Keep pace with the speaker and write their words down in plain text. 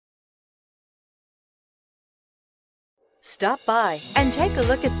Stop by and take a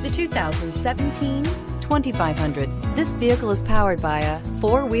look at the 2017 2500. This vehicle is powered by a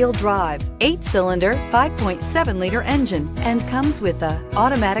 4-wheel drive, 8-cylinder, 5.7-liter engine and comes with a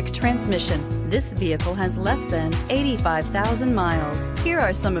automatic transmission. This vehicle has less than 85,000 miles. Here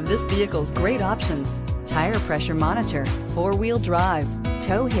are some of this vehicle's great options: tire pressure monitor, 4-wheel drive,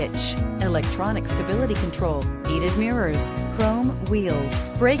 tow hitch, electronic stability control, heated mirrors, chrome wheels,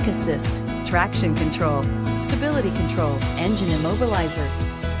 brake assist, traction control, stability control, engine immobilizer.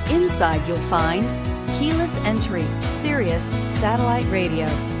 Inside you'll find keyless entry, Sirius satellite radio,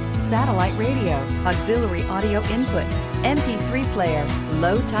 auxiliary audio input, MP3 player,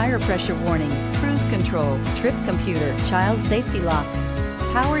 low tire pressure warning, cruise control, trip computer, child safety locks,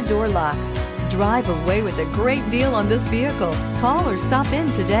 power door locks. Drive away with a great deal on this vehicle. Call or stop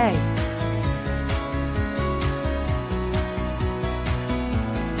in today.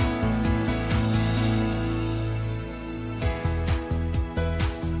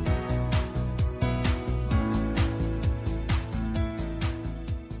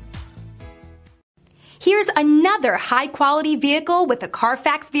 Here's another high-quality vehicle with a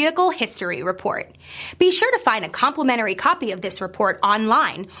Carfax Vehicle History Report. Be sure to find a complimentary copy of this report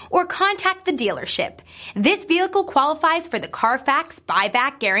online or contact the dealership. This vehicle qualifies for the Carfax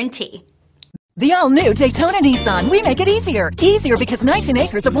Buyback Guarantee. The all-new Daytona Nissan. We make it easier. Easier because 19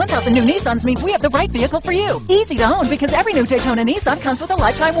 acres of 1,000 new Nissans means we have the right vehicle for you. Easy to own because every new Daytona Nissan comes with a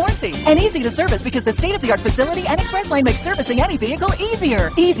lifetime warranty. And easy to service because the state-of-the-art facility and express lane makes servicing any vehicle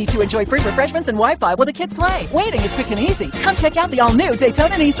easier. Easy to enjoy free refreshments and Wi-Fi while the kids play. Waiting is quick and easy. Come check out the all-new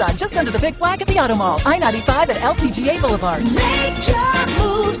Daytona Nissan just under the big flag at the Automall. I-95 at LPGA Boulevard. Make your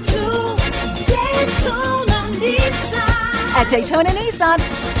move to Daytona Nissan. At Daytona Nissan,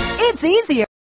 it's easier.